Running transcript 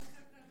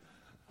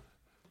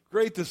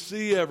Great to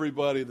see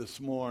everybody this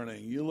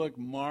morning. You look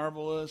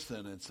marvelous,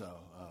 and it's a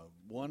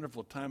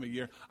wonderful time of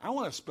year. I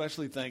want to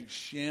especially thank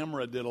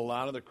Shamra. Did a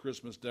lot of the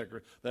Christmas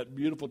that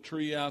beautiful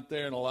tree out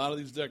there, and a lot of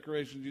these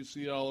decorations you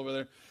see all over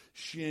there.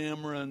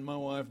 Shamra and my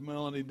wife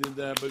Melanie did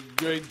that, but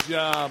great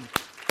job.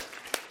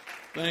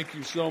 Thank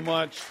you so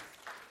much.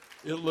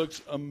 It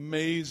looks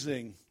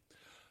amazing.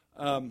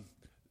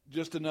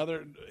 Just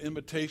another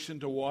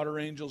invitation to Water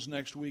Angels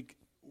next week.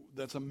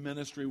 That's a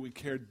ministry we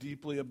care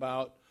deeply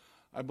about.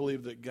 I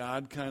believe that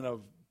God kind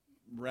of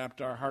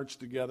wrapped our hearts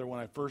together. When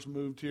I first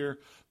moved here,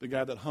 the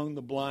guy that hung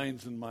the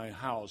blinds in my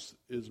house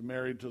is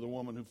married to the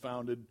woman who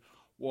founded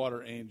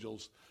Water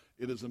Angels.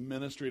 It is a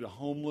ministry to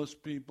homeless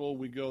people.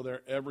 We go there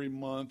every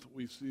month.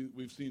 We've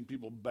seen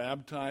people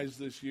baptized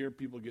this year.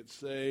 People get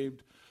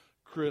saved.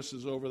 Chris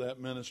is over that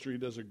ministry,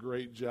 does a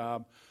great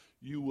job.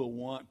 You will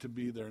want to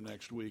be there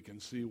next week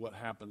and see what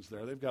happens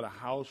there. They've got a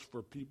house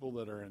for people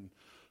that are in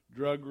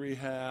drug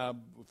rehab,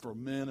 for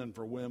men and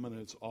for women,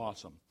 and it's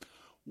awesome.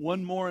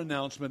 One more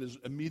announcement is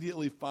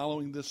immediately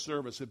following this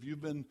service. If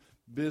you've been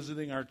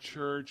visiting our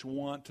church,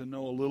 want to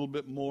know a little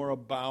bit more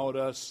about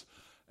us,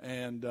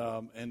 and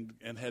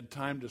had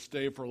time to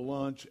stay for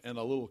lunch and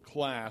a little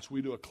class,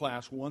 we do a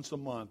class once a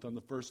month on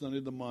the first Sunday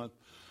of the month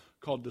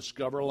called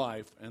Discover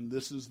Life, and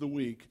this is the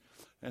week.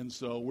 And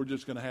so we're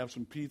just going to have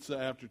some pizza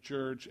after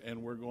church,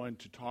 and we're going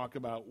to talk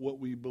about what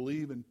we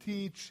believe and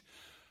teach,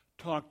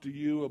 talk to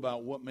you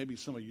about what maybe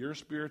some of your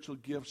spiritual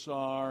gifts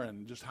are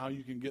and just how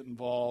you can get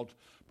involved.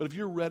 But if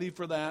you're ready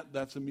for that,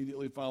 that's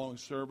immediately following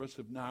service.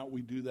 If not,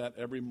 we do that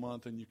every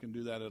month, and you can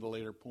do that at a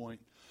later point.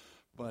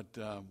 But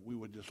we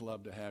would just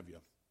love to have you.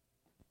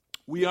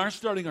 We are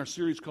starting our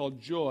series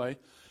called Joy,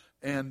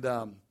 and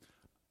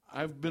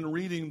I've been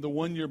reading the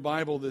one-year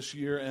Bible this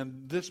year,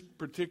 and this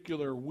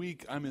particular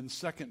week I'm in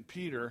 2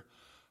 Peter.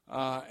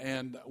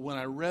 And when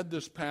I read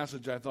this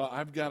passage, I thought,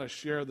 I've got to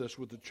share this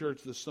with the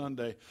church this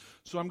Sunday.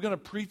 So I'm going to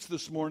preach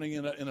this morning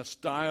in a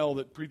style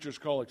that preachers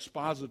call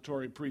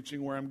expository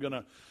preaching, where I'm going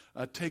to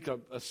take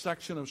a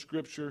section of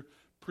Scripture,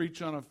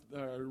 preach on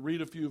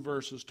read a few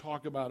verses,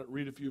 talk about it,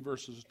 read a few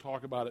verses,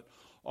 talk about it,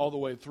 all the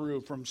way through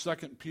from 2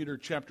 Peter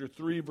chapter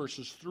 3,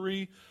 verses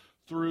 3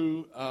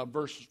 through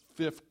verse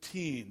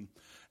 15.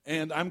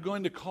 And I'm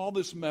going to call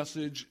this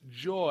message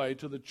Joy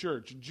to the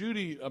Church.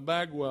 Judy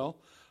Bagwell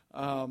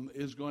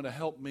is going to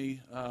help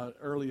me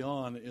early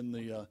on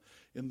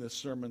in this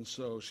sermon,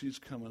 so she's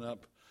coming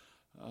up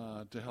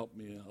to help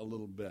me a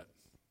little bit.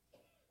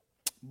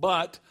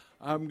 But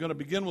I'm going to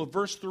begin with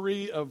verse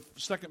 3 of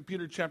 2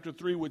 Peter chapter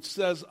 3, which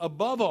says,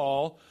 "Above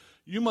all,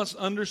 you must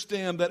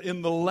understand that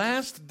in the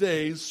last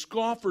days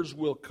scoffers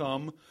will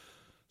come,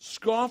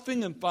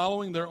 scoffing and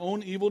following their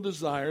own evil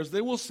desires. They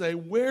will say,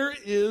 'Where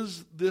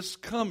is this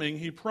coming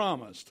he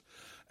promised?'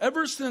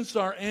 Ever since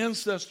our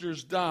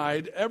ancestors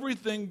died,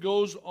 everything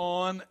goes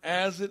on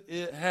as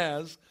it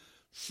has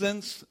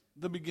since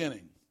the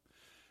beginning."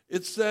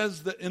 It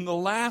says that in the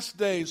last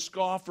days,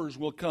 scoffers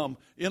will come.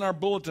 In our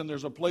bulletin,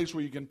 there's a place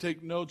where you can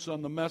take notes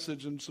on the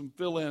message and some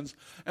fill-ins.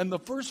 And the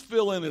first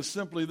fill-in is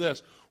simply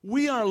this: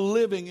 we are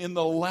living in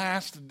the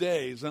last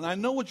days. And I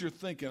know what you're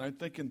thinking. I'm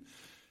thinking,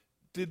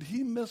 did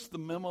he miss the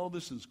memo?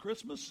 This is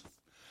Christmas?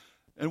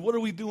 And what are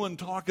we doing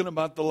talking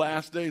about the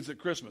last days at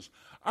Christmas?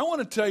 I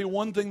want to tell you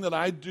one thing that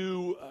I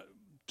do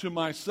to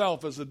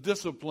myself as a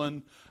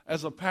discipline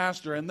as a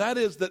pastor, and that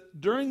is that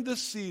during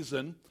this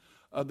season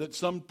that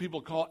some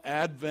people call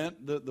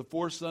Advent, the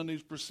 4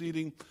 Sundays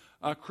preceding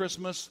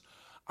Christmas,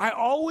 I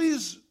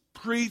always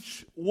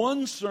preach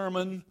one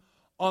sermon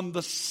on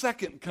the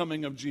second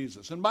coming of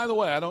Jesus. And by the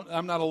way,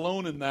 I'm not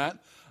alone in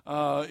that.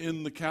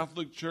 In the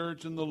Catholic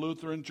Church, in the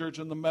Lutheran Church,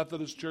 in the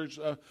Methodist Church,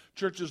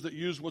 churches that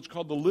use what's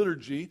called the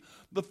liturgy,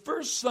 the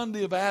first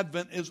Sunday of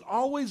Advent is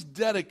always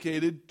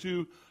dedicated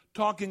to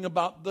talking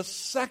about the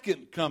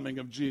second coming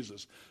of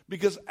Jesus.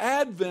 Because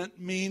Advent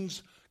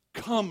means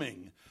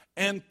coming,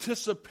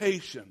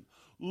 anticipation,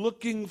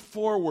 looking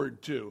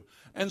forward to.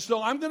 And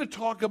so I'm going to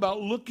talk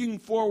about looking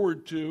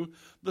forward to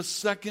the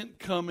second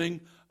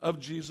coming of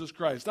Jesus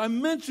Christ. I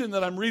mentioned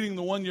that I'm reading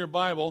the one-year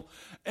Bible,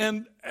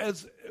 and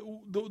as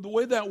the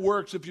way that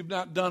works, if you've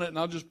not done it, and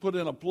I'll just put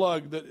in a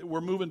plug that we're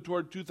moving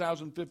toward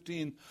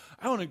 2015,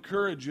 I want to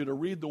encourage you to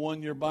read the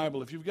one-year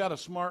Bible. If you've got a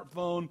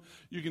smartphone,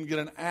 you can get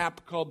an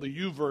app called the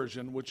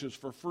YouVersion, which is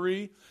for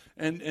free,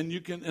 and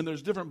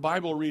there's different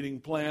Bible reading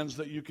plans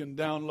that you can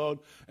download,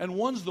 and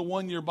one's the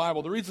one-year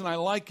Bible. The reason I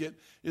like it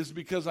is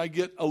because I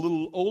get a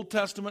little Old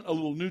Testament, a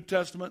little New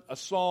Testament, a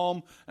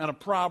Psalm, and a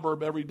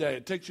proverb every day.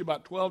 It takes you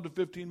about 12 to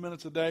 15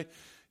 minutes a day.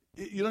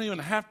 You don't even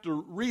have to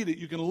read it.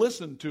 You can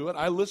listen to it.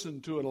 I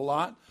listen to it a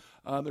lot.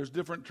 There's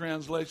different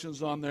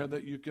translations on there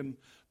that you can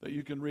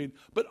read.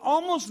 But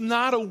almost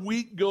not a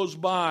week goes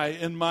by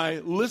in my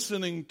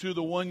listening to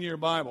the one-year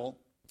Bible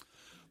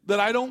that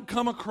I don't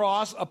come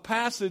across a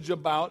passage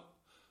about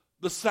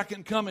the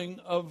second coming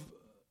of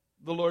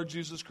the Lord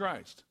Jesus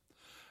Christ.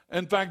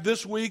 In fact,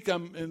 this week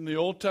I'm in the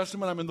Old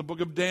Testament. I'm in the book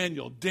of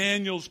Daniel.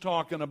 Daniel's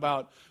talking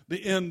about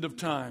the end of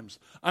times.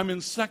 I'm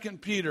in 2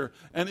 Peter,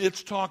 and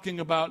it's talking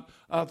about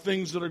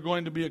things that are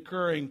going to be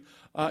occurring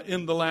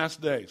in the last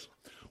days.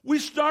 We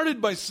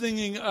started by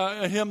singing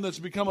a hymn that's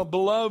become a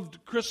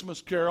beloved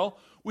Christmas carol,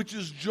 which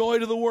is Joy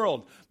to the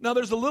World. Now,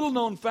 there's a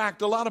little-known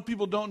fact. A lot of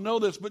people don't know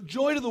this, but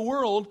Joy to the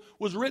World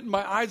was written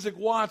by Isaac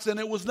Watts, and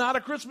it was not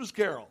a Christmas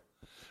carol.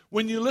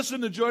 When you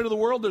listen to Joy to the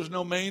World, there's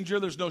no manger,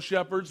 there's no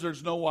shepherds,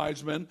 there's no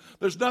wise men.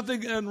 There's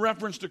nothing in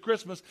reference to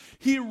Christmas.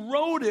 He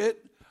wrote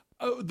it,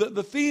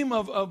 the theme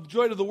of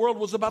Joy to the World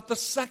was about the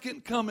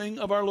second coming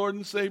of our Lord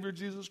and Savior,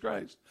 Jesus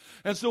Christ.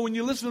 And so when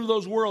you listen to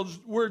those words,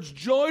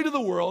 Joy to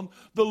the world,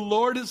 the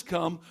Lord is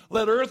come,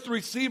 let earth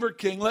receive her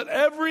King, let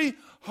every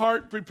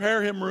heart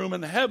prepare him room,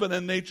 and heaven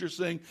and nature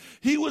sing.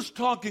 He was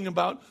talking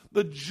about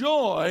the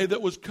joy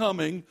that was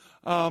coming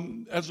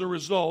as a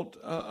result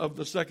of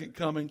the second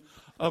coming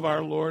of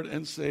our Lord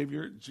and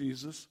Savior,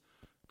 Jesus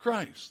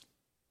Christ.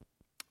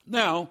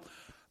 Now,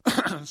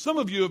 some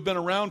of you have been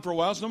around for a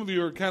while. Some of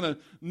you are kind of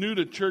new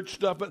to church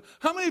stuff. But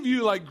how many of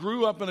you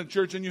grew up in a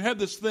church and you had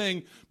this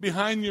thing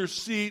behind your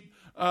seat,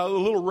 a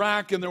little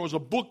rack, and there was a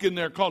book in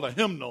there called a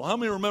hymnal? How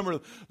many remember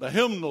the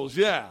hymnals?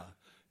 Yeah.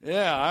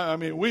 I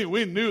mean,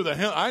 we knew the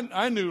hymn.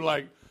 I knew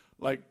like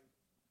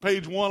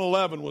page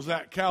 111 was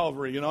at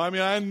Calvary, I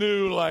mean, I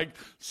knew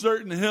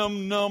certain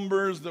hymn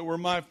numbers that were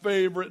my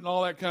favorite and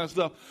all that kind of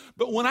stuff.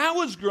 But when I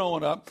was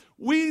growing up,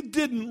 we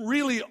didn't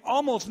really,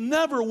 almost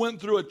never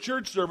went through a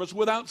church service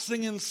without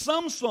singing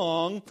some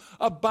song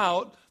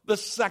about the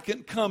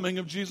second coming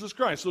of Jesus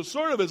Christ. So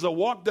sort of as a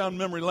walk down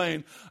memory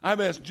lane, I've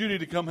asked Judy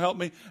to come help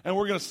me, and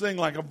we're going to sing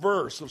a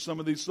verse of some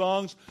of these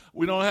songs.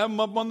 We don't have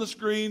them up on the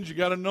screens. You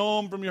got to know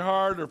them from your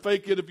heart or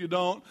fake it if you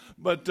don't.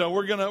 But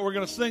we're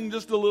gonna sing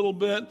just a little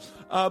bit.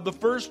 The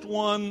first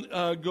one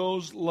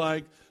goes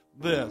like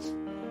this.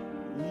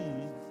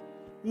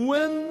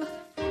 When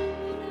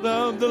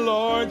the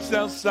Lord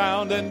shall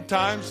sound and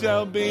time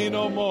shall be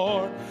no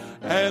more,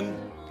 and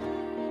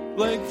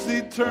lakes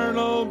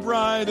eternal,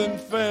 bright and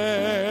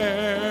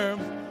fair,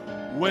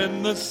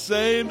 when the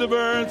saved of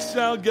earth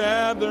shall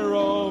gather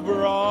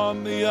over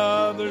on the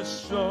other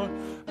shore,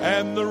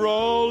 and the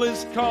roll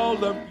is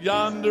called up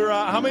yonder.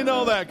 How many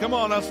know that? Come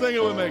on, now sing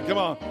it with me. Come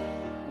on.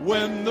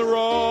 When the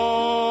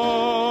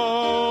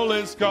roll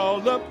is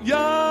called up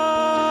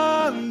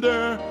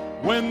yonder,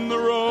 when the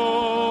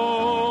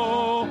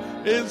roll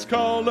is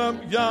called up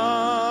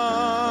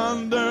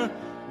yonder,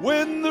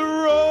 when the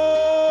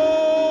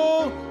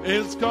roll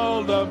is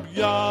called up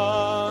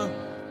yonder.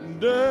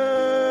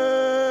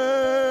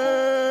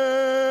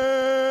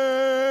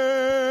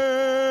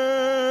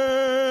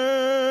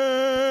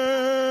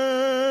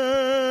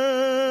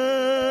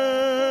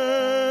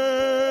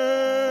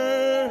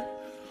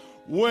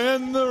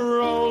 When the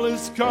roll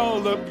is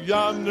called up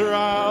yonder,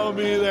 I'll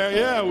be there.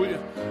 Yeah,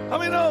 how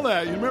many know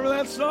that? You remember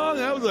that song?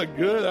 That was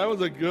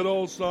a good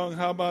old song.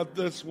 How about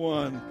this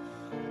one?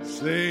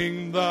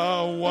 Sing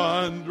the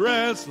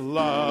wondrous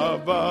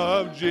love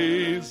of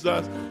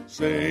Jesus.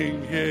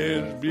 Sing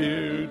his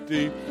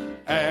beauty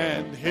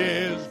and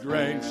his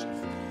grace.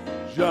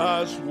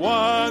 Just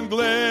one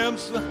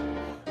glimpse.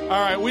 All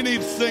right, we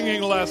need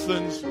singing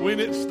lessons. We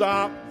need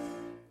stop.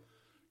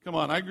 Come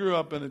on, I grew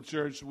up in a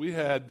church. We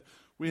had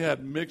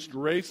mixed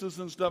races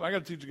and stuff. I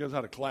got to teach you guys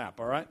how to clap.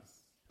 All right?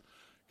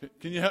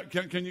 Can you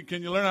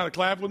learn how to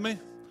clap with me?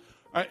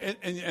 All right,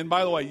 and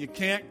by the way, you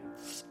can't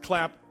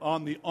clap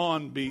on the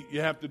on beat.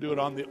 You have to do it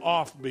on the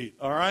off beat.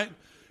 All right?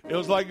 It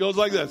goes like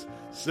this.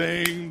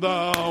 Sing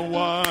the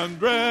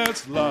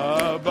wondrous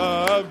love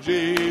of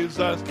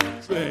Jesus.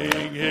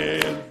 Sing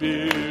his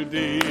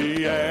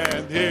beauty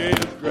and his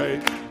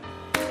grace.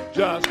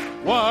 Just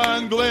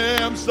one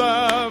glimpse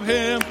of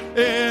him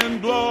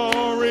in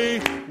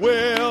glory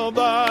will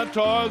the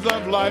toils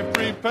of life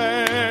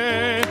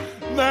repay.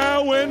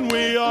 Now when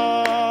we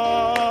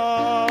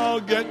all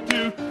get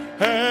to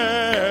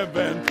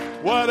heaven,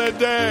 what a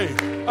day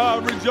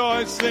of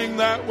rejoicing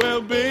that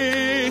will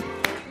be.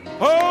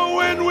 Oh,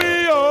 when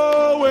we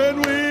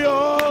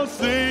all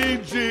see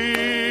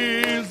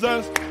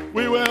Jesus,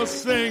 we will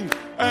sing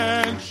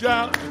and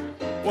shout.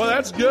 Well,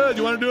 that's good.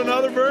 You want to do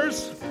another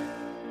verse?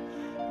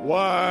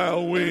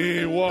 While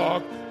we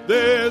walk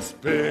this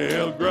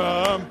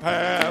pilgrim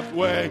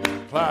pathway,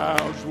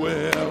 clouds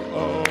will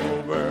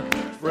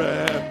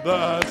overspread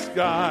the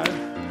sky.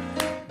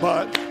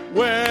 But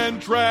when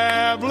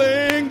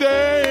traveling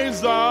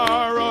days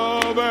are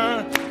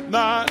over,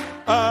 not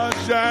a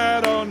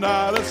shadow,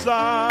 not a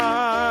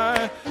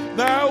sigh.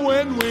 Now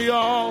when we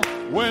all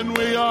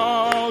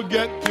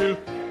get to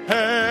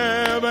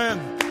heaven,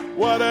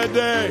 what a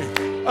day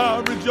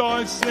of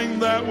rejoicing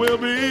that will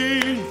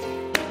be.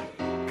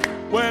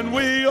 When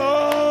we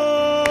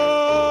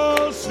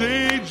all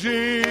see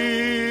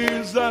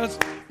Jesus,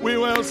 we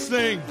will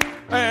sing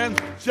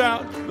and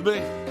shout the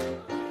big.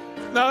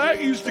 Now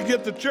that used to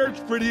get the church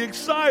pretty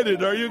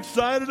excited. Are you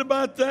excited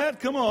about that?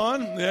 Come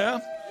on,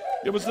 yeah.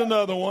 Give us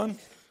another one.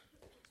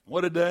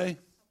 What a day.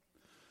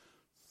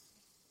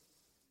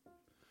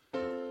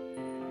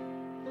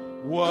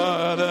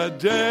 What a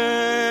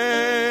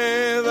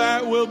day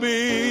that will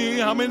be.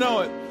 How many know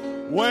it?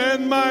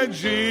 When my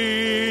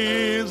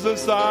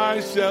Jesus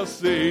I shall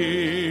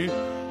see.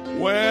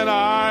 When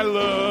I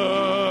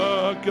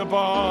look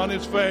upon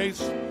his face,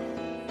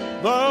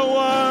 the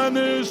one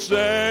who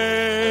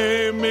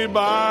saved me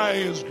by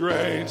his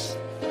grace.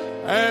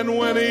 And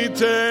when he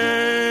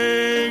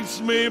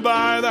takes me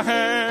by the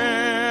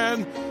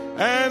hand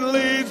and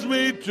leads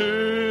me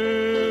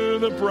to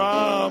the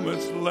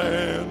promised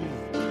land.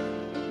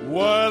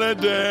 What a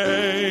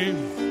day,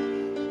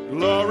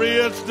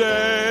 glorious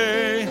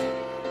day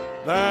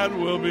that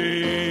will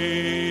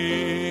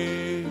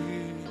be.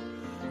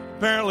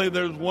 Apparently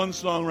there's one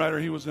songwriter,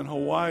 he was in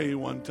Hawaii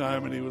one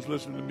time and he was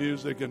listening to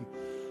music, and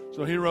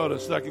so he wrote a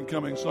Second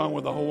Coming song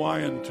with a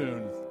Hawaiian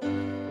tune.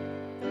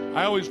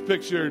 I always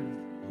pictured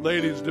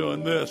ladies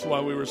doing this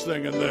while we were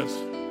singing this.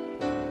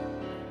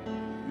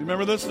 You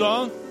remember this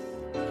song?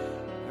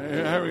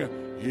 Here we go.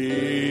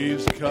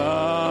 He's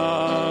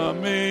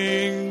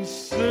coming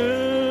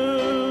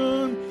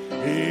soon.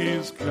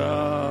 He's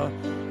coming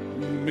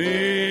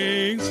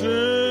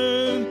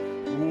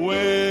soon.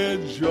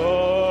 With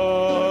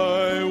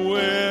joy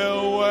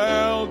we'll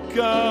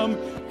welcome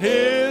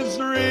his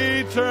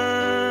return.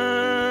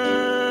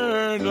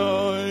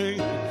 Oh,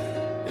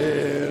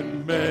 it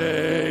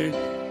may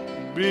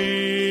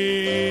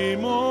be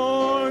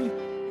morn,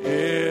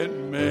 it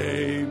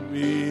may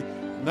be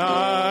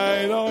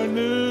night or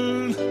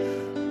noon.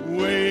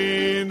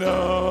 We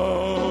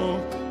know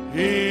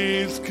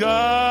he's coming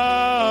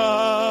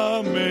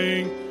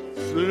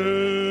soon.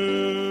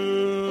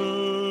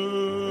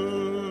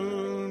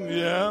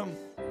 Yeah.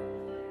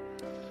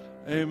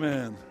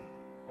 Amen.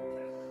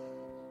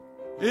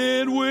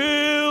 It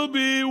will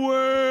be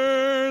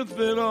worth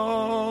it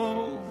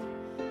all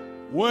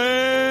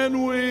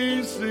when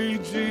we see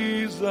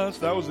Jesus.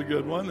 That was a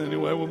good one.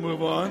 Anyway, we'll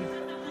move on.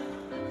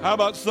 How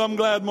about Some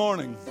Glad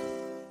Morning?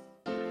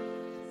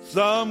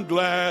 Some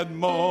glad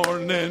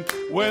morning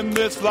when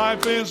this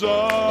life is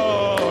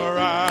o'er,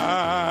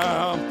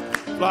 I'll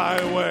fly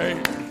away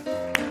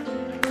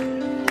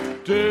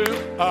to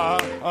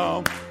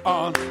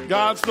on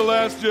God's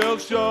celestial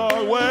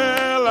shore.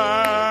 Well,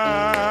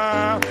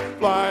 I'll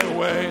fly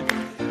away.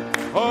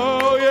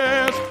 Oh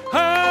yes,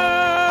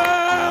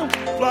 I'll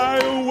fly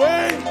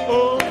away.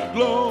 Oh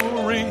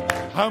glory,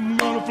 I'm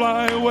gonna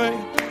fly away.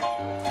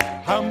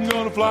 I'm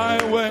gonna fly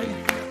away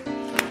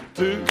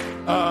to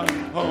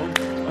home.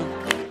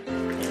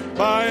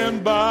 By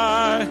and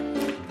by,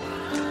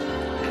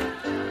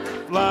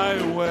 fly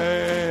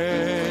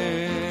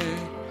away.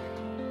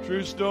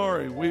 True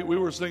story. We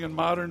were singing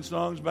modern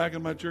songs back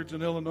in my church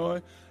in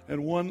Illinois,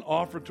 and one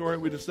offertory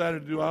we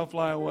decided to do I'll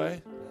Fly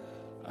Away.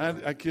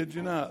 I kid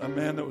you not, a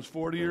man that was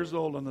 40 years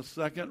old on the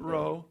second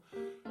row,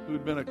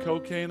 who'd been a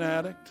cocaine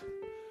addict,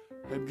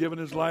 had given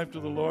his life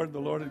to the Lord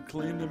had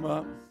cleaned him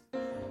up,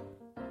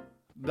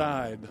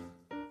 died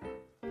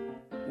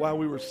while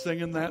we were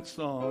singing that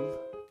song.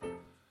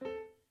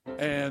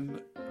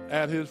 And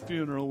at his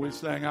funeral, we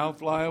sang "I'll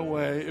Fly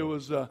Away." It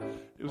was a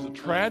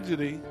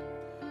tragedy,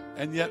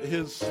 and yet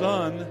his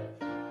son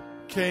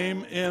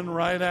came in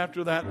right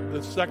after that,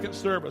 the second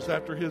service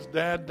after his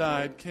dad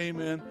died, came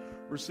in,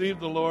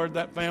 received the Lord.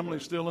 That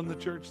family's still in the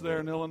church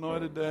there in Illinois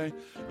today.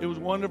 It was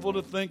wonderful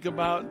to think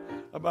about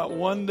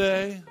one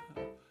day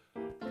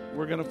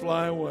we're going to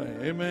fly away.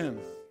 Amen.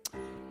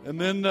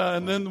 And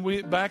then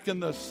we back in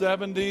the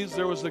 70s,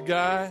 there was a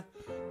guy.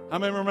 I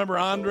remember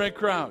Andre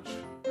Crouch.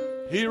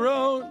 He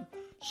wrote,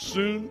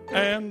 "Soon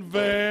and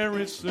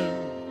very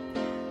soon,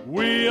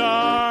 we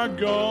are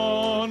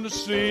going to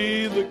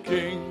see the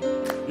King.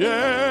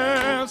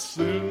 Yes,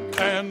 soon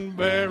and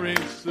very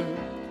soon,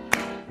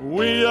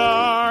 we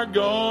are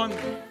going.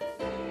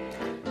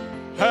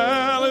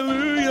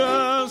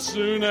 Hallelujah,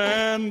 soon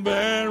and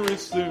very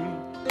soon,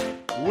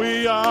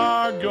 we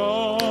are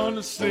going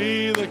to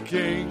see the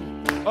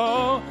King.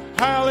 Oh,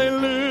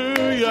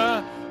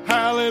 hallelujah,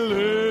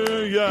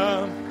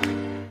 hallelujah.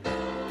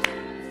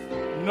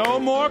 No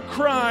more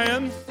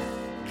crying,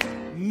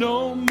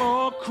 no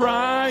more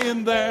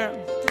crying there.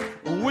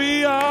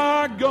 We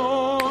are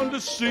going to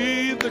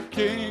see the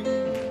King.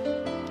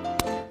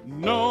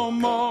 No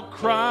more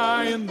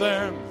crying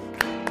there.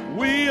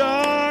 We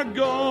are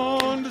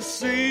going to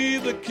see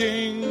the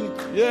King.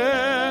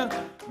 Yeah,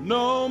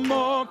 no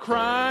more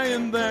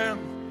crying there.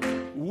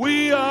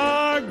 We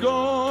are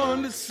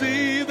going to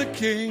see the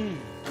King.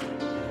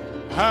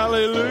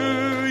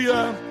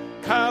 Hallelujah,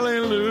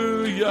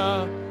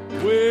 hallelujah.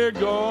 We're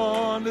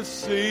going to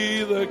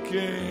see the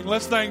King."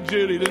 Let's thank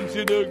Judy. Didn't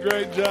you do a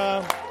great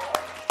job?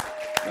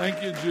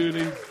 Thank you,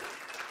 Judy.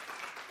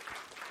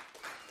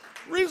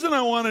 The reason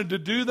I wanted to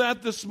do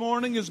that this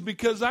morning is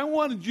because I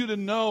wanted you to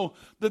know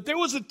that there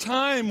was a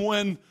time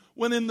when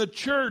in the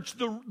church,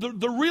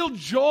 the real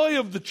joy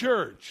of the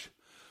church,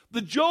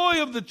 The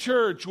joy of the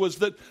church was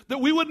that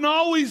we wouldn't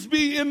always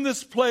be in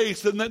this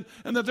place, and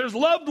that there's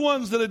loved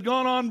ones that had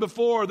gone on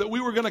before that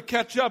we were going to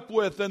catch up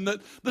with, and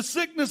that the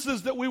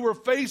sicknesses that we were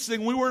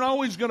facing we weren't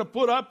always going to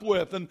put up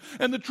with, and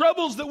the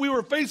troubles that we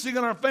were facing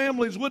in our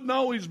families wouldn't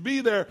always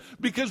be there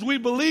because we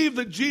believed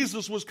that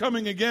Jesus was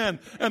coming again,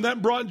 and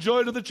that brought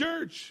joy to the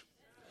church.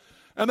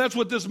 And that's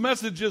what this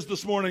message is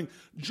this morning,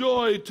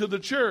 joy to the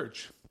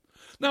church.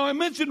 Now, I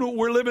mentioned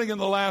we're living in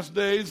the last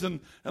days,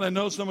 and I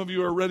know some of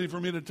you are ready for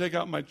me to take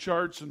out my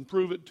charts and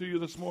prove it to you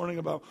this morning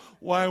about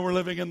why we're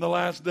living in the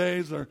last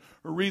days, or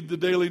read the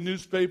daily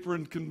newspaper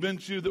and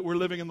convince you that we're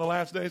living in the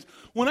last days.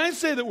 When I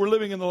say that we're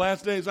living in the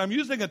last days, I'm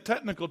using a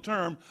technical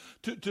term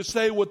to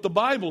say what the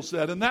Bible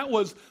said, and that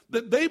was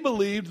that they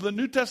believed, the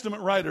New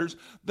Testament writers,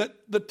 that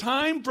the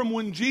time from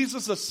when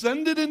Jesus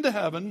ascended into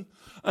heaven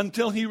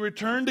until he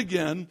returned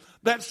again,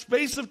 that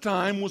space of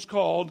time was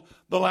called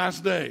the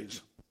last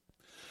days.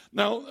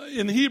 Now,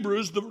 in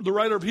Hebrews, the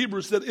writer of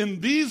Hebrews said, in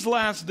these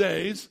last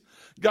days,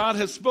 God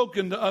has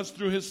spoken to us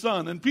through his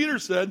Son. And Peter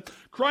said,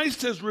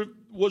 Christ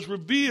was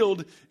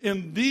revealed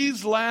in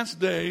these last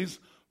days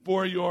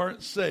for your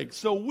sake.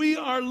 So we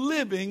are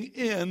living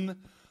in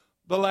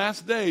the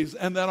last days,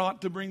 and that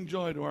ought to bring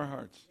joy to our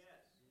hearts.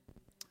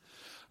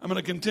 I'm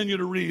going to continue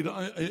to read,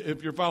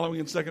 if you're following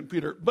in 2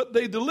 Peter. But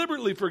they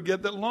deliberately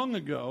forget that long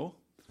ago,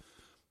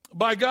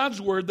 by God's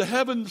word, the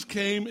heavens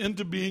came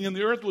into being, and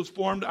the earth was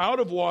formed out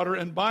of water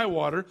and by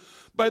water.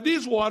 By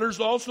these waters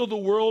also the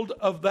world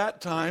of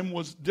that time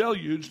was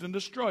deluged and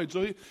destroyed.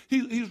 So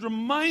he's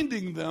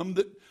reminding them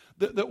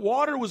that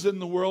water was in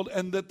the world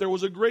and that there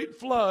was a great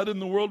flood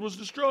and the world was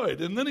destroyed.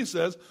 And then he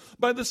says,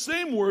 by the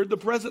same word, the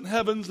present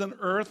heavens and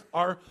earth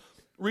are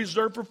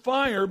reserved for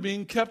fire,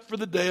 being kept for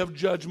the day of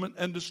judgment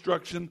and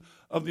destruction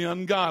of the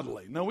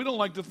ungodly. Now, we don't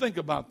like to think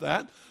about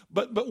that,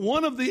 but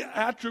one of the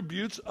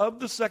attributes of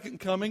the second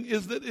coming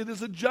is that it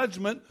is a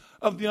judgment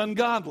of the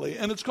ungodly,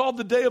 and it's called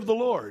the day of the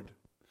Lord.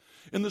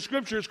 In the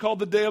scripture, it's called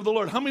the day of the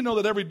Lord. How many know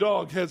that every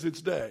dog has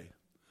its day?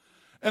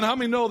 And how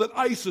many know that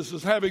ISIS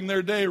is having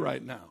their day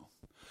right now?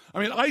 I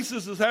mean,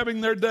 ISIS is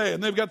having their day,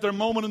 and they've got their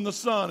moment in the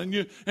sun, and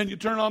you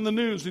turn on the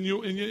news, and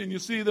you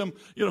see them,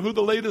 who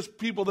the latest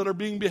people that are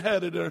being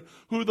beheaded, or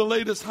who the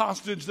latest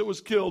hostage that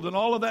was killed, and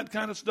all of that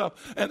kind of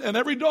stuff. And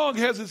every dog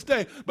has its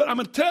day. But I'm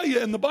going to tell you,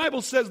 and the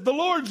Bible says the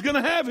Lord's going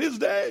to have his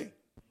day.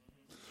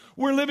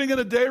 We're living in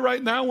a day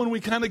right now when we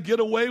kind of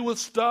get away with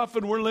stuff,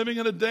 and we're living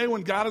in a day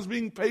when God is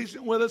being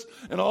patient with us,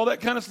 and all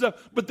that kind of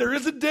stuff. But there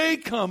is a day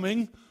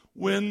coming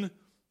when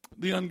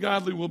the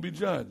ungodly will be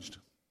judged.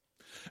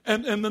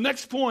 And the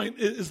next point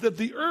is that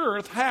the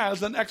earth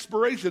has an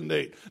expiration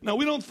date. Now,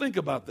 we don't think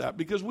about that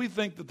because we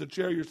think that the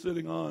chair you're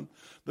sitting on,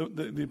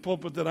 the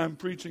pulpit that I'm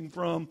preaching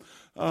from,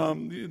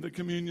 the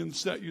communion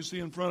set you see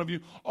in front of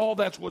you, all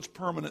that's what's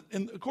permanent.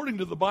 And according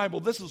to the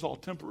Bible, this is all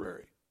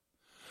temporary.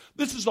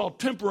 This is all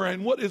temporary,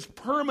 and what is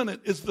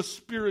permanent is the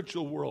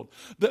spiritual world.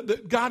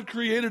 That God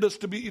created us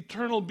to be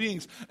eternal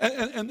beings.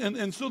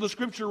 And so the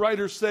scripture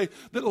writers say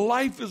that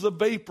life is a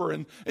vapor,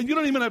 and you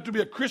don't even have to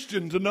be a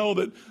Christian to know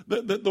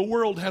that the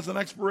world has an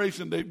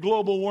expiration date.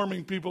 Global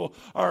warming people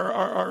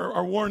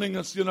are warning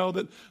us,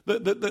 that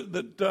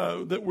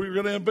we're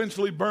going to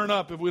eventually burn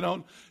up if we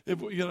don't.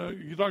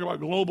 You talk about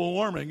global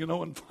warming,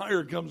 when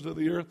fire comes to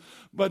the earth,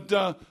 but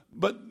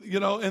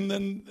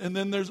and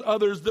then there's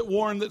others that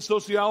warn that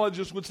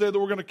sociologists would say that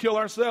we're going to kill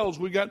ourselves.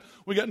 We got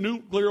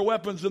nuclear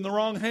weapons in the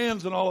wrong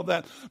hands and all of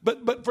that.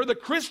 But for the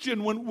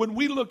Christian, when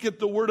we look at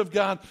the Word of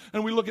God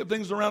and we look at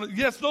things around it,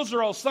 yes, those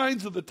are all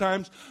signs of the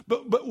times.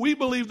 But we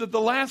believe that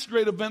the last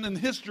great event in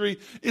history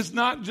is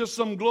not just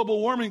some global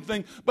warming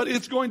thing, but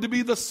it's going to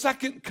be the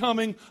second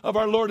coming of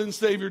our Lord and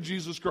Savior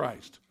Jesus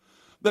Christ.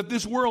 That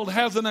this world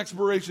has an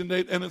expiration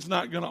date, and it's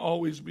not going to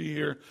always be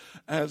here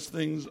as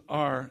things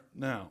are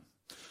now.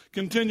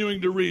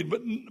 Continuing to read,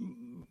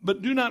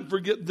 but do not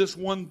forget this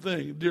one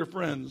thing, dear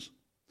friends.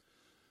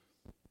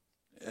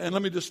 And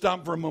let me just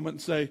stop for a moment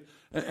and say,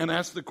 and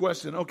ask the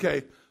question,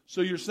 okay, so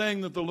you're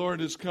saying that the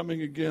Lord is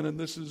coming again, and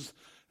this is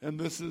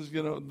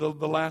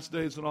the last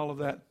days and all of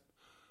that.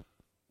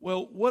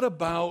 Well, what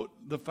about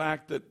the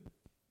fact that,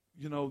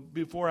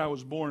 before I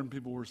was born,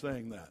 people were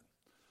saying that?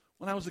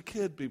 When I was a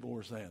kid, people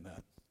were saying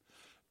that.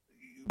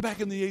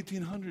 Back in the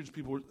 1800s,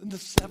 people were, in the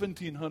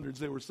 1700s,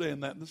 they were saying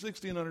that. In the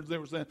 1600s,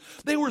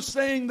 they were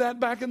saying that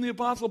back in the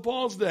Apostle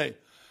Paul's day.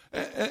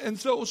 And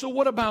so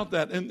what about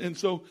that? And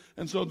so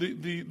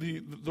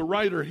the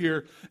writer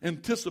here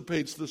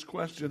anticipates this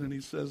question, and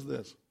he says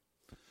this.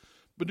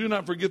 But do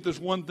not forget this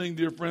one thing,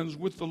 dear friends,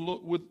 with the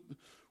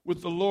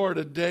Lord,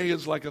 a day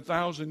is like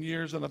 1,000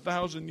 years, and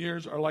 1,000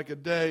 years are like a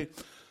day.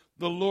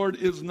 The Lord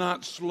is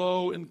not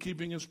slow in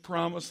keeping his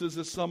promises,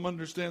 as some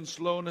understand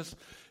slowness.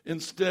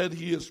 Instead,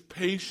 he is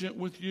patient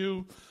with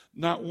you,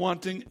 not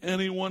wanting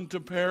anyone to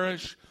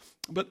perish,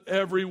 but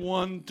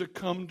everyone to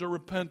come to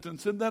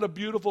repentance. Isn't that a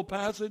beautiful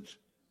passage?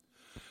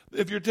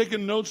 If you're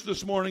taking notes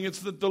this morning, it's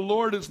that the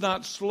Lord is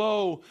not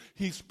slow,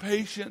 he's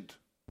patient.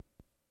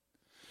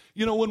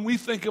 You know, when we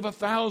think of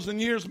 1,000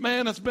 years,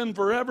 man, it's been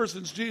forever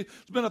since Jesus.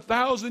 It's been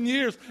 1,000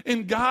 years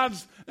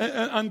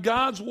on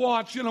God's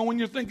watch. You know, when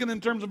you're thinking in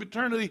terms of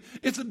eternity,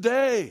 it's a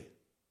day.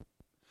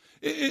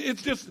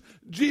 It's just,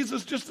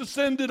 Jesus just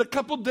ascended a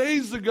couple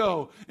days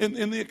ago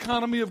in the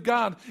economy of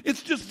God.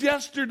 It's just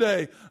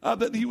yesterday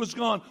that he was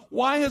gone.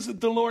 Why hasn't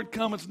the Lord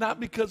come? It's not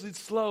because he's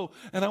slow.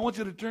 And I want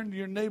you to turn to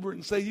your neighbor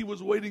and say, he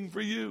was waiting for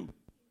you.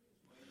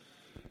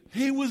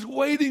 He was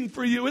waiting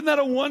for you. Isn't that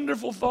a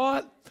wonderful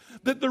thought?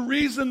 That the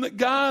reason that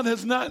God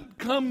has not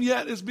come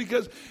yet is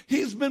because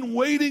he's been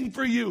waiting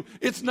for you.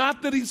 It's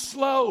not that he's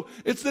slow.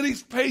 It's that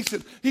he's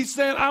patient. He's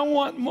saying, I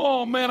want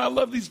more. Man, I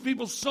love these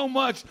people so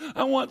much.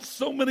 I want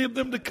so many of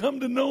them to come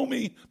to know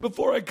me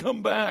before I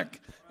come back.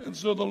 And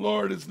so the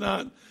Lord is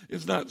not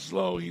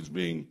slow. He's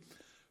being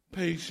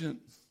patient.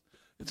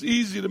 It's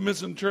easy to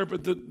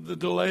misinterpret the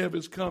delay of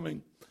his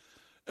coming.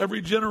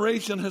 Every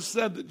generation has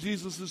said that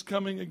Jesus is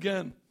coming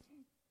again.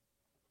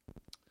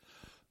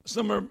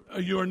 Some of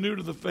you are new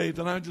to the faith,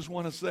 and I just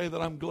want to say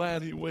that I'm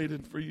glad he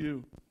waited for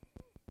you.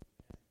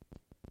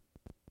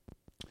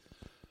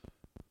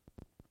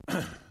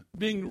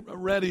 Being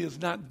ready is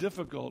not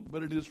difficult,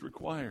 but it is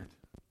required.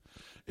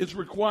 It's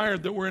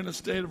required that we're in a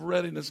state of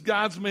readiness.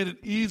 God's made it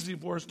easy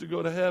for us to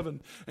go to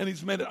heaven, and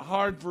he's made it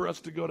hard for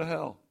us to go to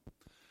hell.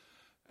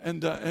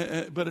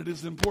 But it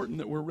is important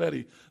that we're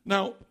ready.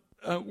 Now,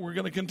 we're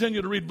going to continue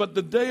to read, but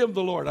the day of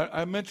the Lord,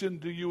 I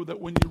mentioned to you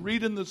that when you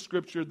read in the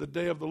scripture the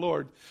day of the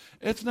Lord,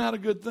 it's not a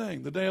good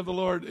thing. The day of the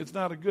Lord, it's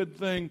not a good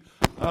thing,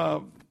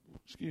 for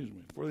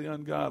the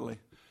ungodly.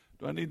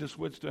 Do I need to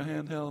switch to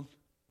handheld?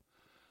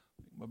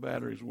 My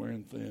battery's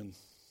wearing thin.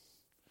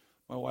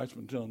 My wife's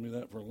been telling me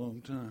that for a long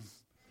time.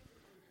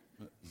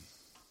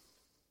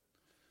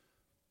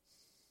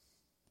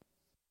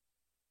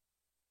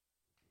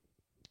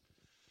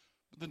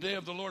 The day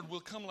of the Lord will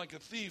come like a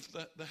thief.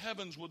 The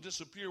heavens will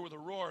disappear with a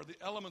roar. The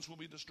elements will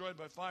be destroyed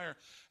by fire,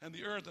 and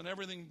the earth and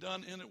everything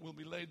done in it will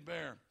be laid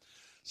bare.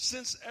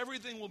 Since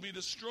everything will be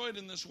destroyed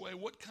in this way,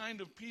 what kind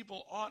of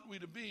people ought we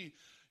to be?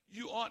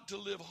 You ought to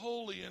live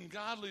holy and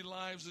godly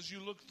lives as you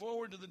look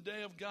forward to the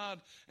day of God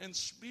and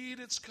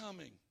speed its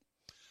coming.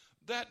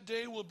 That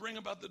day will bring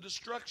about the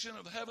destruction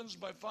of heavens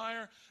by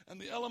fire,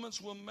 and the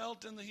elements will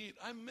melt in the heat.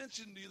 I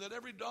mentioned to you that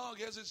every dog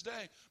has its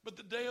day, but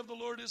the day of the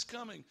Lord is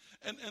coming.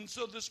 And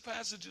so this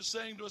passage is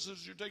saying to us,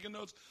 as you're taking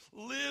notes,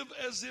 live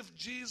as if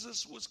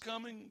Jesus was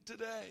coming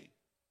today.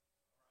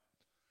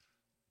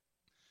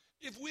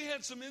 If we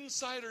had some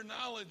insider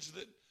knowledge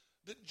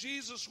that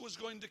Jesus was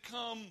going to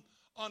come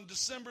on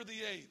December the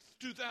 8th,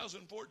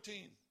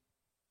 2014,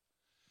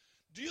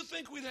 do you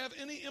think we'd have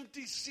any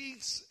empty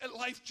seats at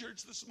Life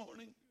Church this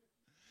morning?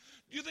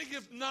 Do you think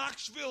if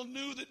Knoxville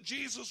knew that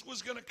Jesus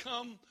was going to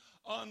come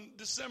on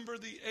December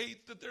the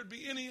 8th, that there'd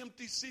be any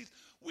empty seats?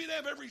 We'd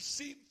have every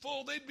seat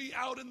full. They'd be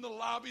out in the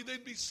lobby.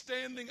 They'd be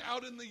standing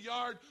out in the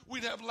yard.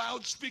 We'd have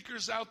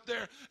loudspeakers out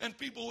there, and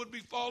people would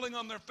be falling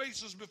on their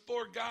faces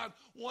before God,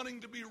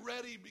 wanting to be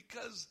ready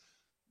because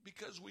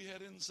we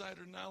had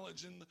insider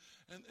knowledge. And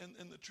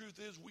the truth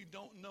is, we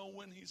don't know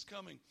when he's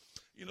coming.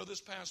 You know,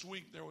 this past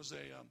week there was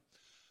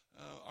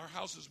our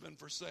house has been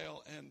for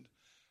sale,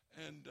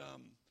 and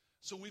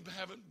so we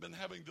haven't been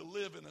having to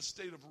live in a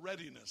state of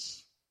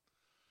readiness.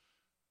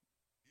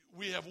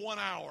 We have 1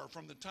 hour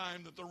from the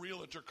time that the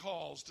realtor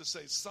calls to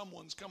say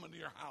someone's coming to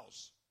your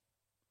house.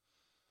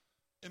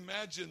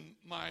 Imagine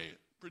my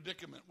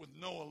predicament with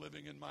Noah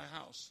living in my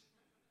house.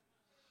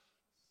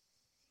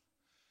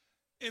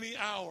 Any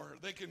hour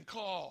they can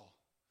call,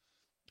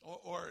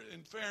 or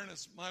in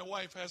fairness, my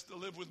wife has to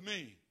live with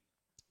me.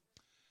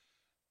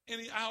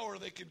 Any hour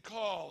they can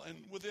call, and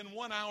within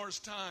 1 hour's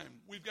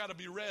time, we've got to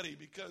be ready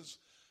because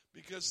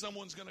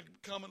someone's going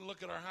to come and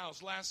look at our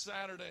house. Last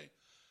Saturday,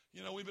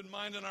 you know, we've been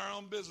minding our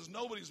own business.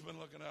 Nobody's been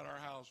looking at our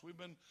house.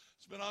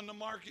 It's been on the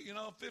market,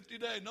 50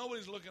 days.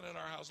 Nobody's looking at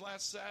our house.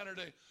 Last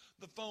Saturday,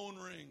 the phone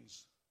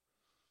rings.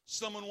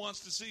 Someone wants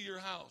to see your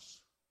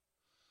house.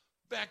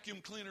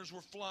 Vacuum cleaners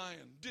were flying.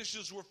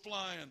 Dishes were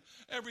flying.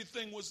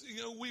 Everything was,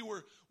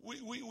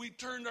 we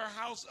turned our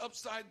house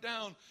upside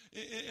down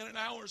in an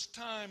hour's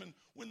time. And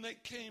when they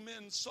came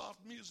in,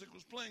 soft music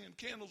was playing and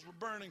candles were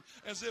burning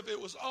as if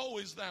it was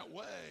always that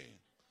way.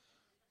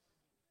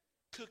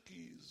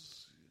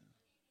 Cookies.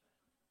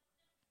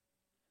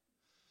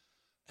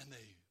 And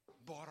they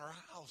bought our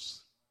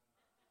house.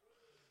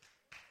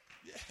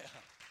 Yeah.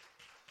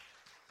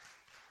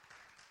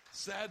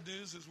 Sad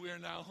news is we are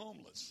now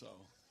homeless,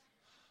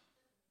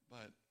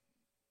 but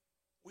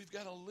we've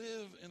got to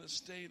live in a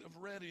state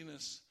of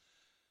readiness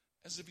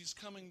as if he's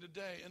coming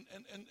today.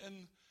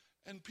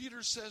 And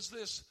Peter says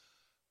this,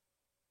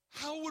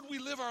 how would we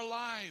live our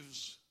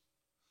lives?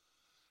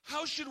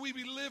 How should we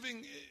be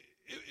living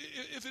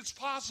if it's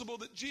possible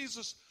that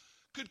Jesus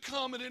could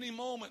come at any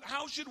moment?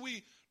 How should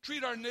we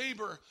treat our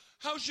neighbor?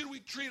 How should we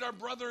treat our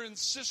brother and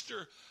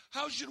sister?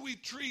 How should we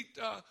treat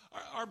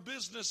our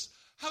business?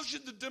 How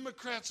should the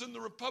Democrats and the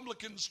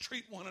Republicans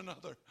treat one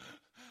another?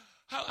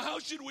 How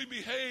should we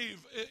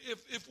behave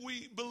if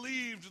we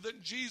believed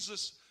that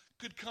Jesus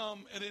could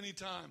come at any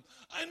time.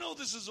 I know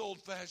this is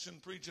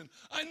old-fashioned preaching.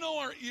 I know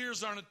our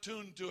ears aren't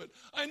attuned to it.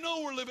 I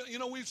know we're living,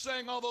 we've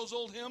sang all those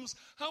old hymns.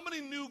 How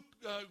many new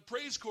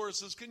praise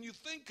choruses can you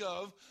think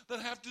of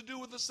that have to do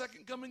with the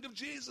second coming of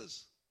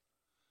Jesus?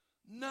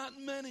 Not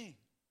many.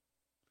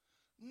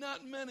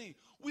 Not many.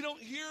 We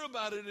don't hear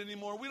about it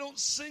anymore. We don't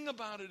sing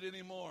about it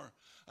anymore.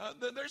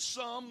 There's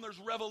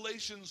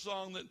Revelation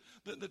song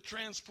that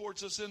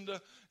transports us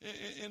into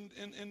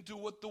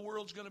what the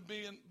world's going to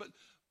be.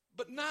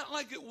 But not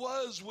like it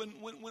was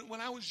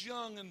when I was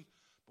young. And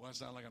boy, I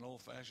sound like an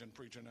old-fashioned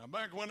preacher now.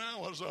 Back when I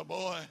was a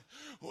boy,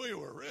 we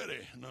were ready.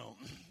 No,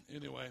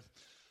 anyway.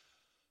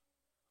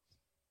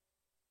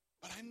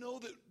 But I know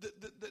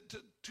that to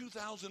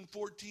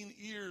 2014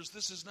 ears,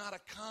 this is not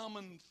a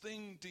common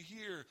thing to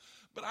hear.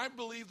 But I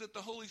believe that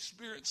the Holy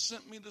Spirit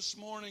sent me this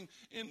morning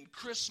in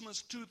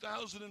Christmas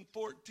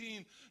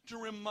 2014 to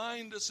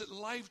remind us at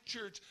Life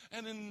Church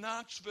and in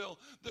Knoxville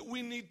that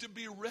we need to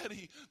be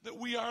ready, that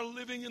we are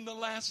living in the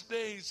last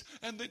days,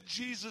 and that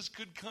Jesus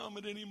could come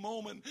at any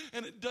moment.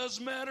 And it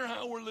does matter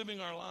how we're living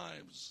our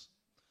lives.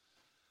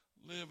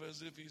 Live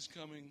as if he's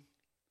coming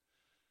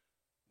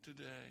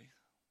today.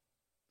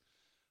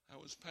 I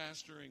was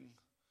pastoring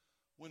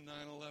when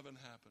 9/11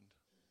 happened.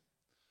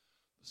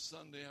 The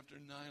Sunday after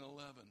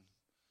 9/11,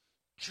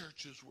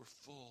 churches were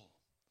full.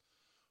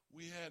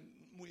 We had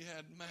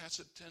mass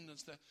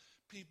attendance. That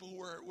people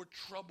were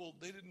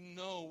troubled. They didn't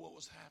know what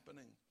was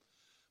happening.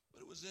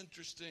 But it was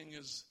interesting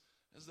as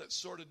that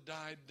sort of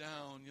died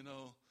down,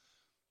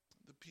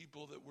 the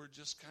people that were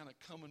just kind of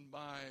coming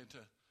by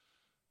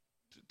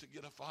to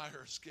get a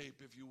fire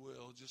escape, if you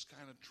will, just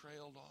kind of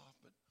trailed off.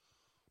 But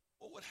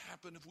what would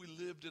happen if we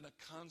lived in a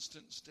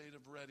constant state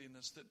of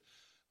readiness,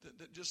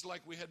 that just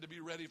like we had to be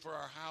ready for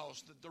our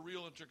house, that the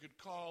realtor could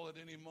call at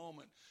any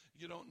moment?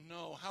 You don't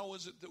know. How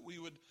is it that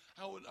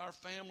how would our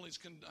families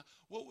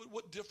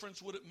what difference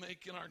would it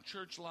make in our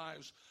church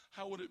lives?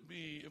 How would it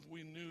be if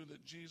we knew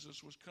that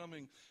Jesus was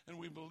coming and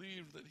we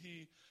believed that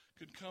he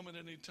could come at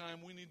any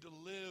time? We need to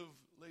live,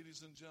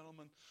 ladies and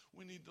gentlemen.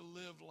 We need to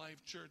live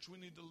Life Church. We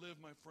need to live,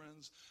 my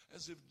friends,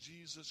 as if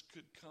Jesus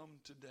could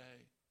come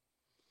today.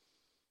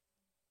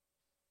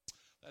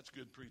 That's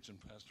good preaching,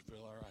 Pastor Phil.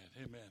 All right.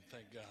 Amen.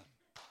 Thank God.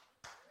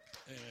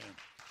 Amen.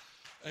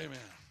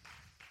 Amen.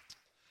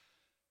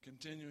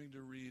 Continuing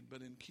to read,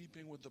 but in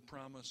keeping with the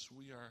promise,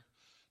 we are,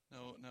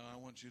 now I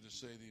want you to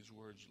say these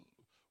words.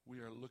 We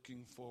are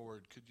looking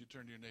forward. Could you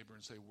turn to your neighbor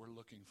and say, we're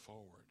looking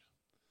forward.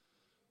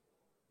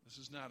 This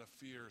is not a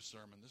fear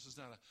sermon. This is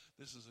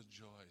a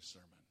joy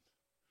sermon.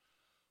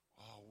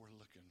 Oh, we're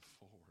looking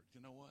forward.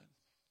 You know what?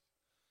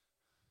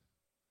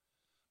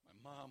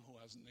 My mom, who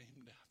I was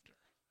named after,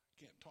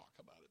 can't talk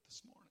about it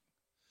this morning,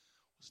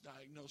 was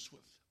diagnosed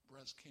with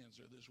breast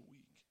cancer this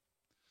week.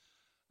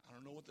 I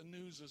don't know what the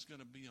news is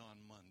going to be on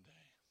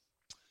Monday,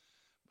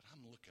 but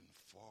I'm looking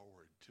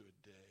forward to a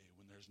day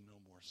when there's no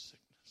more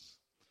sickness,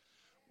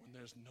 when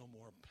there's no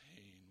more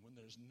pain, when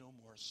there's no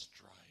more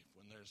strife,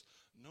 when there's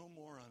no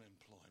more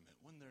unemployment,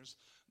 when there's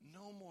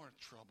no more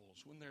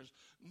troubles, when there's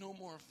no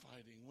more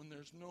fighting, when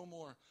there's no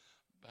more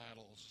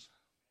battles.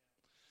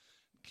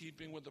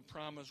 Keeping with the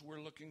promise, we're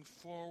looking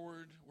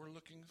forward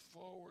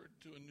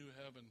to a new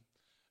heaven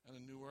and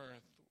a new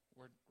earth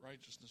where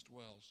righteousness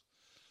dwells.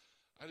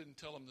 I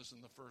didn't tell them this in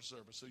the first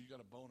service, so you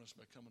got a bonus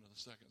by coming to the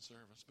second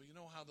service. But you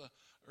know how the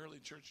early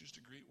church used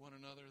to greet one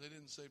another? They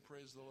didn't say,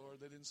 praise the Lord.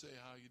 They didn't say,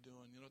 how you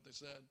doing? You know what they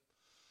said?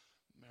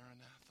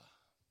 Maranatha.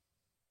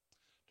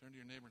 Turn to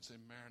your neighbor and say,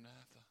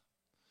 Maranatha.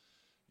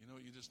 You know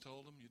what you just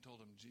told them? You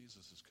told them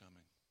Jesus is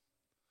coming.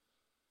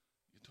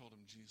 You told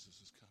them Jesus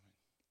is coming.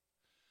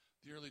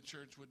 The early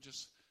church would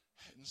just,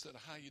 instead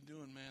of how you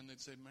doing, man, they'd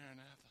say,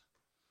 Maranatha.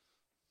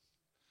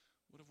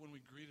 What if when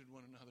we greeted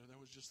one another, there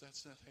was just that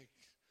sense, hey,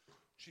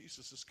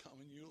 Jesus is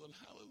coming, you and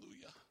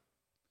hallelujah.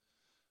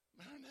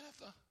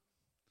 Maranatha.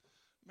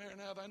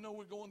 Maranatha. I know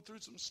we're going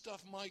through some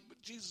stuff, Mike,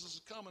 but Jesus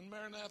is coming.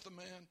 Maranatha,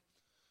 man.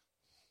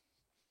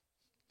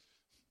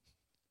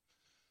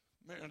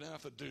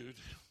 Maranatha, dude.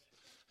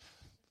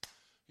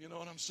 You know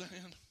what I'm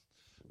saying?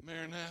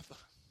 Maranatha.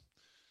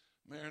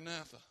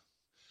 Maranatha.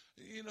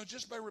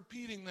 Just by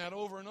repeating that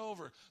over and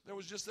over, there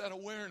was just that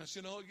awareness.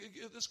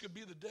 This could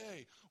be the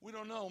day. We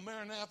don't know.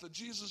 Maranatha,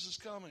 Jesus is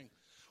coming.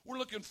 We're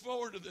looking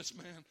forward to this,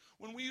 man.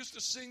 When we used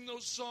to sing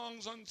those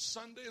songs on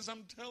Sundays,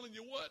 I'm telling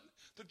you what,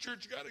 the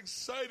church got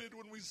excited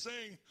when we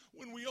sang,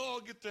 when we all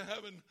get to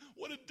heaven.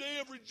 What a day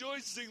of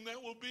rejoicing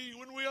that will be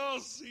when we all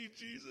see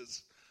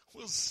Jesus.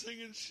 We'll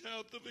sing and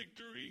shout the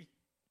victory.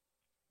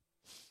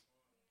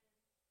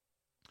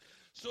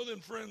 So then,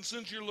 friends,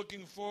 since you're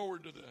looking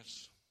forward to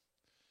this,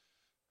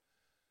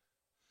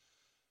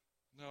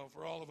 now,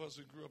 for all of us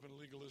who grew up in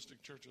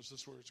legalistic churches,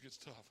 this is where it gets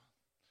tough.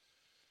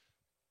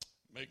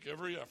 Make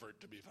every effort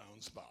to be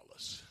found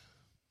spotless,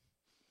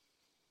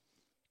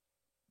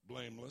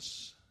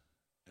 blameless,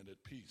 and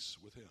at peace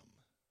with him.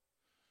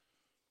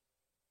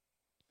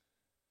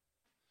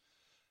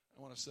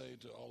 I want to say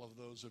to all of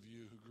those of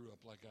you who grew up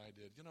like I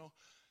did,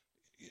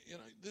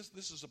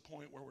 this is a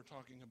point where we're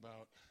talking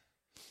about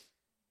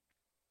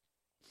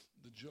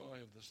the joy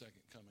of the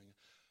second coming.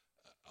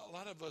 A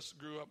lot of us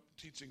grew up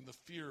teaching the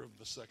fear of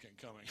the second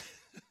coming.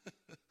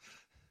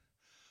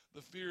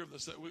 The fear of the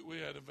we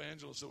had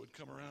evangelists that would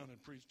come around and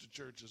preach to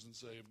churches and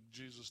say, if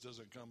Jesus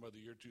doesn't come by the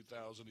year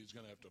 2000, he's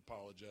going to have to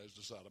apologize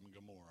to Sodom and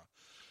Gomorrah.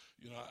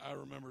 You know, I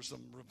remember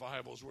some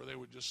revivals where they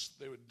would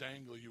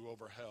dangle you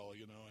over hell,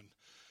 you know,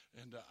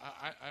 and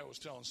I was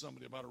telling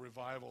somebody about a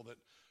revival that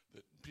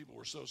people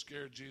were so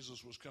scared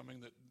Jesus was coming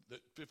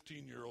that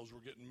 15-year-olds were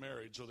getting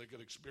married so they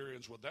could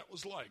experience what that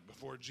was like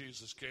before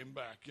Jesus came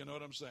back. You know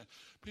what I'm saying?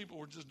 People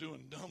were just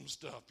doing dumb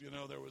stuff. You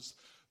know, there was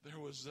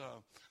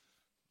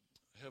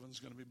heaven's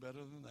going to be better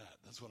than that.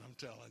 That's what I'm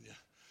telling you.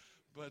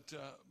 But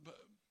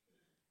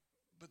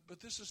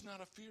this is not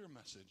a fear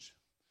message.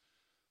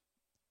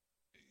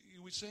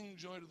 We sing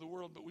joy to the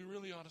world, but we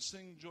really ought to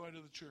sing joy to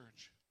the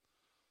church.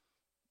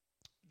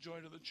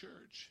 Joy to the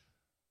church.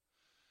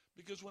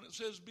 Because when it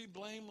says be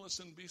blameless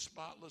and be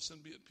spotless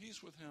and be at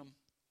peace with him,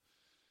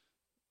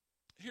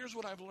 here's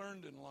what I've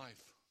learned in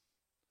life.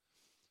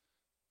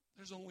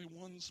 There's only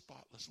one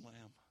spotless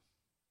lamb.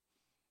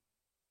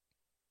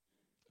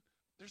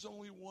 There's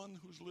only one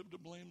who's lived a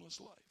blameless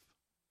life.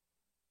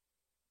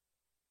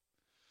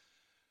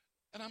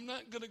 And I'm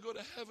not going to go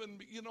to heaven.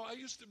 You know, I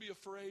used to be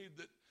afraid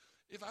that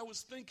if I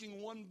was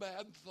thinking one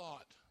bad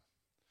thought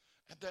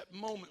at that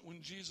moment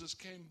when Jesus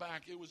came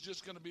back, it was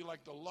just going to be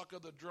like the luck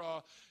of the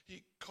draw.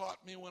 He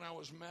caught me when I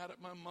was mad at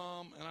my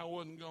mom and I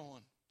wasn't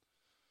going.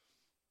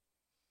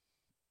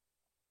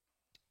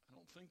 I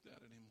don't think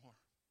that anymore.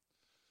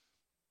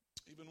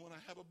 Even when I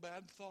have a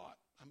bad thought,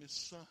 I'm his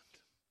son.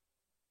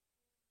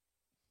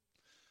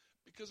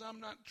 Because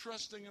I'm not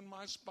trusting in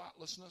my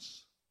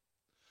spotlessness.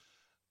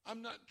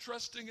 I'm not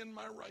trusting in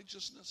my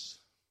righteousness.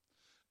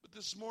 But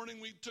this morning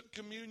we took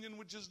communion,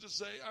 which is to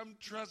say, I'm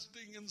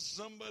trusting in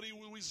somebody,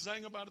 we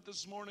sang about it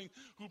this morning,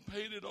 who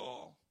paid it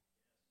all.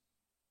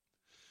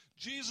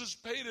 Jesus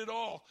paid it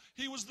all.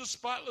 He was the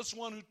spotless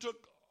one who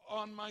took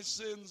on my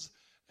sins.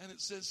 And it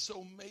says,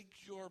 so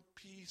make your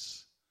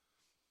peace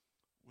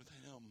with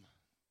him.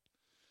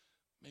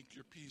 Make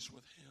your peace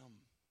with him.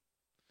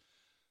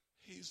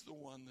 He's the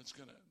one that's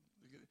going to,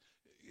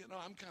 you know,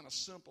 I'm kind of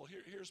simple.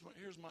 Here's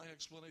my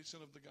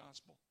explanation of the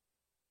gospel.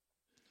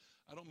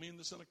 I don't mean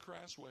this in a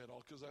crass way at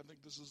all, because I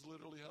think this is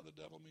literally how the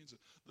devil means it.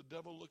 The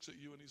devil looks at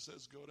you and he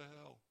says, go to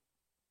hell.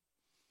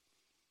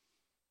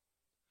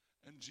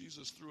 And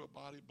Jesus threw a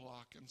body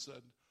block and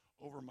said,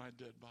 over my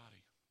dead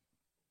body.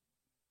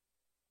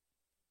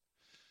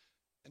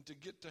 And to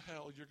get to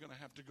hell, you're going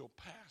to have to go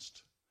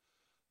past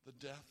the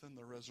death and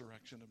the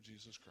resurrection of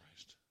Jesus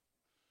Christ.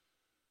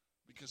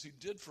 Because he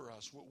did for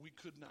us what we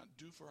could not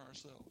do for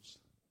ourselves.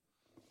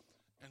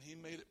 And he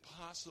made it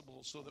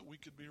possible so that we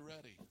could be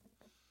ready.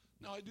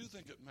 Now, I do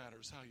think it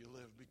matters how you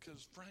live,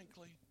 because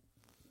frankly,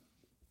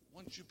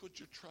 once you put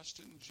your trust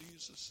in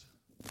Jesus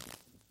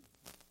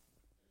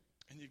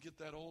and you get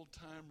that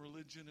old-time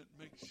religion, it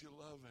makes you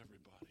love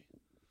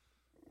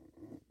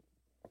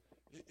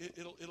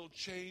everybody. It'll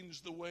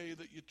change the way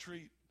that you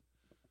treat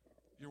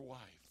your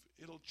wife.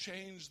 It'll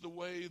change the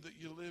way that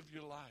you live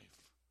your life.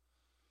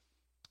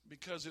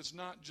 Because it's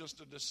not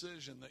just a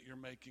decision that you're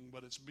making,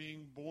 but it's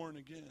being born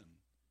again.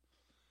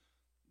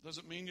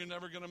 Doesn't mean you're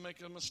never going to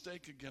make a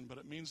mistake again, but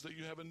it means that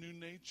you have a new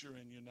nature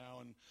in you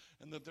now,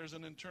 and that there's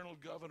an internal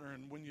governor,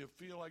 and when you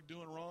feel like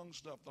doing wrong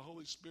stuff, the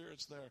Holy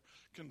Spirit's there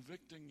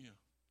convicting you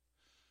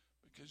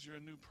because you're a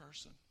new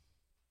person.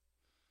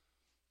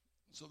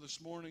 So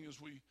this morning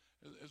as we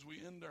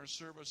end our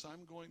service,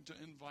 I'm going to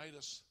invite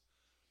us,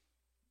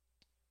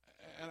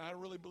 and I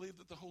really believe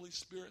that the Holy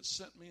Spirit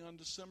sent me on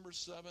December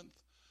 7th,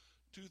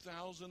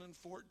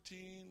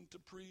 2014 to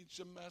preach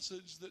a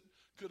message that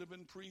could have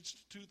been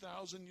preached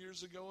 2,000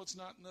 years ago. It's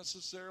not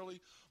necessarily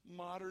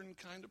modern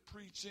kind of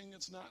preaching.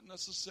 It's not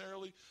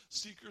necessarily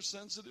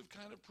seeker-sensitive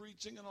kind of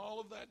preaching and all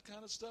of that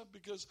kind of stuff,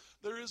 because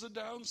there is a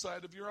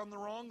downside. If you're on the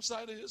wrong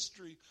side of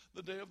history,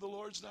 the day of the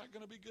Lord's not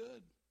going to be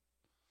good.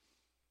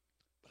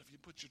 But if you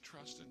put your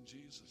trust in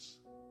Jesus,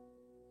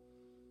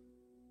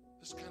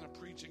 this kind of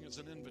preaching is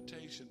an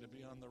invitation to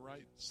be on the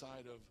right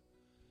side of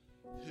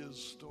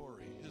his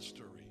story,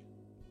 history.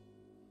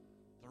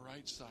 The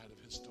right side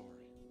of his story.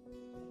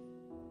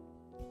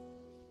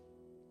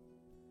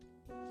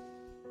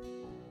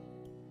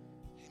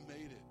 He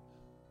made it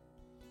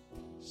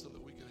so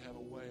that we could have a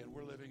way, and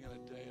we're living in a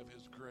day of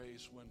his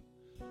grace when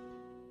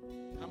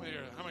how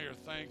many are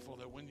thankful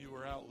that when you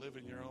were out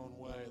living your own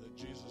way that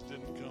Jesus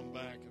didn't come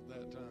back at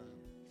that time?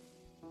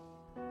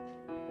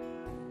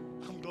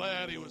 I'm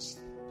glad he was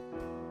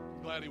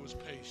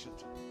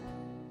patient,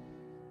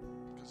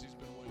 because he's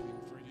been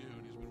waiting for you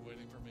and he's been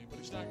waiting for me, but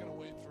he's not going to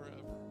wait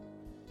forever.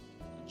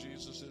 And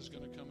Jesus is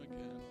going to come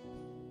again.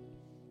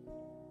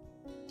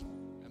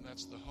 And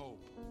that's the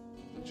hope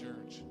of the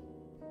church.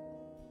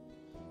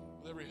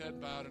 With every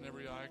head bowed and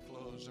every eye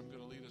closed, I'm going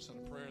to lead us in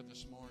a prayer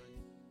this morning.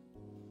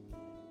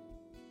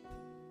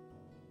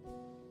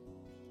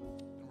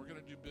 And we're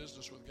going to do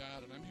business with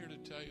God. And I'm here to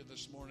tell you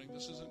this morning,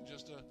 this isn't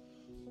just a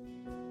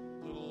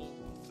little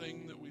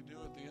thing that we do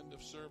at the end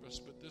of service,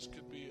 but this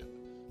could be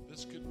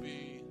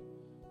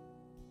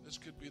This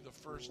could be the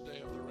first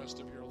day of the rest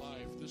of your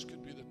life. This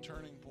could be the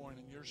turning point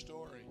in your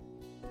story.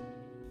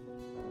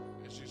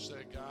 As you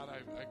say, God,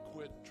 I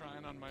quit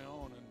trying on my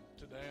own, and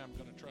today I'm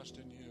going to trust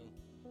in you.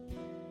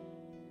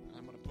 And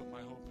I'm going to put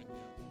my hope in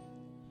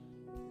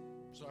you.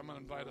 So I'm going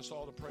to invite us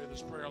all to pray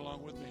this prayer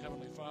along with me.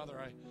 Heavenly Father,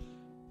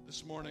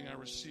 this morning I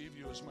receive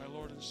you as my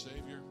Lord and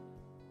Savior.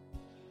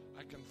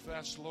 I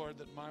confess, Lord,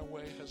 that my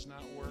way has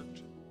not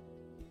worked.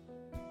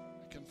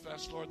 I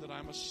confess, Lord, that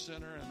I'm a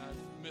sinner and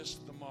I've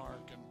missed the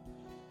mark. And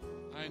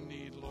I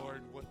need,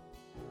 Lord, what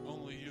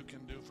only you can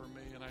do for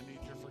me. And I need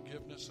your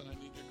forgiveness and I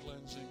need your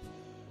cleansing.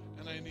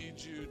 And I need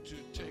you to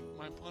take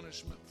my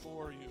punishment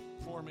for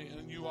me.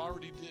 And you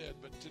already did,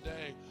 but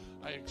today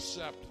I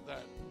accept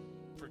that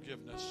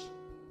forgiveness.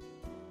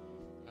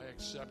 I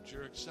accept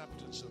your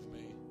acceptance of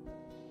me.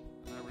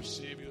 And I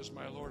receive you as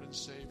my Lord and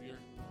Savior.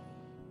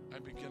 I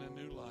begin a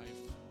new life.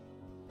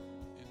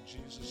 In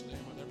Jesus'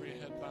 name, with every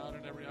head bowed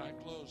and every eye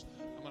closed,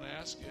 I'm going to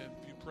ask you,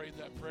 if you prayed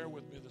that prayer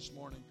with me this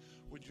morning,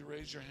 would you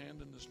raise your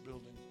hand in this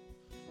building?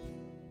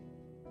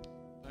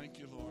 Thank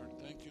you, Lord.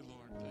 Thank you,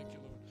 Lord. Thank you,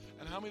 Lord.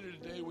 And how many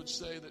today would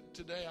say that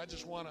today I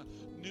just want a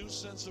new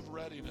sense of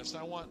readiness?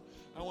 I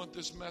want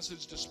this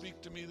message to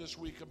speak to me this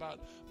week about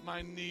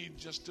my need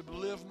just to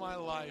live my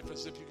life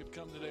as if you could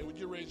come today. Would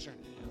you raise your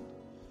hand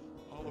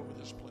all over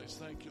this place?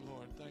 Thank you,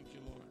 Lord. Thank you,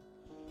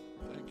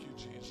 Lord. Thank you,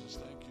 Jesus.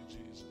 Thank you,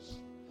 Jesus.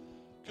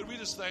 Could we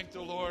just thank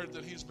the Lord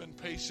that he's been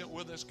patient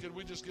with us? Could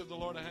we just give the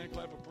Lord a hand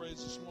clap of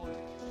praise this morning?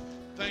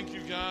 Thank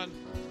you, God.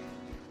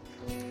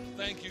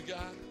 Thank you,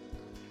 God.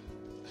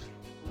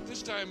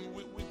 This time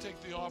we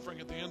take the offering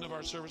at the end of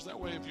our service. That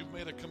way, if you've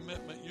made a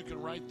commitment, you can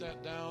write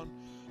that down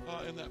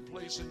in that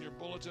place in your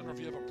bulletin. Or if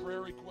you have a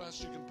prayer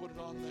request, you can put it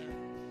on there.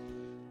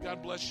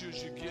 God bless you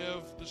as you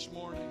give this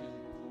morning.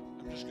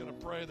 And I'm just going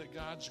to pray that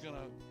God's going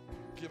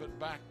to give it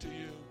back to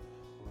you.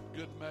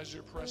 Good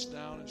measure, pressed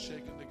down and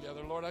shaken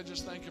together. Lord, I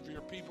just thank you for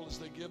your people as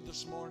they give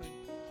this morning.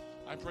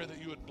 I pray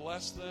that you would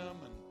bless them.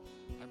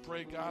 And I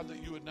pray, God,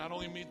 that you would not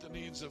only meet the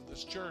needs of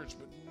this church,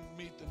 but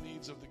meet the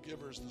needs of the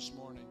givers this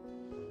morning.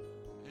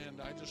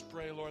 And I just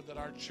pray, Lord, that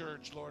our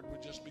church, Lord,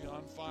 would just be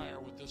on fire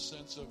with this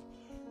sense of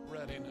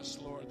readiness,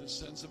 Lord, this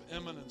sense of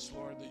imminence,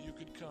 Lord, that you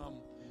could come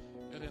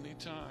at any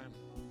time.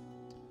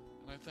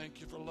 And I thank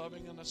you for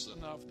loving us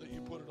enough that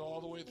you put it all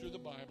the way through the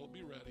Bible.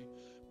 Be ready,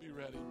 be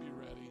ready, be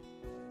ready.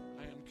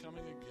 I am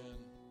coming again.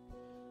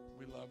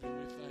 We love you.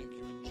 We thank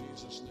you in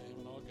Jesus' name.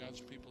 And all God's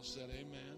people said amen.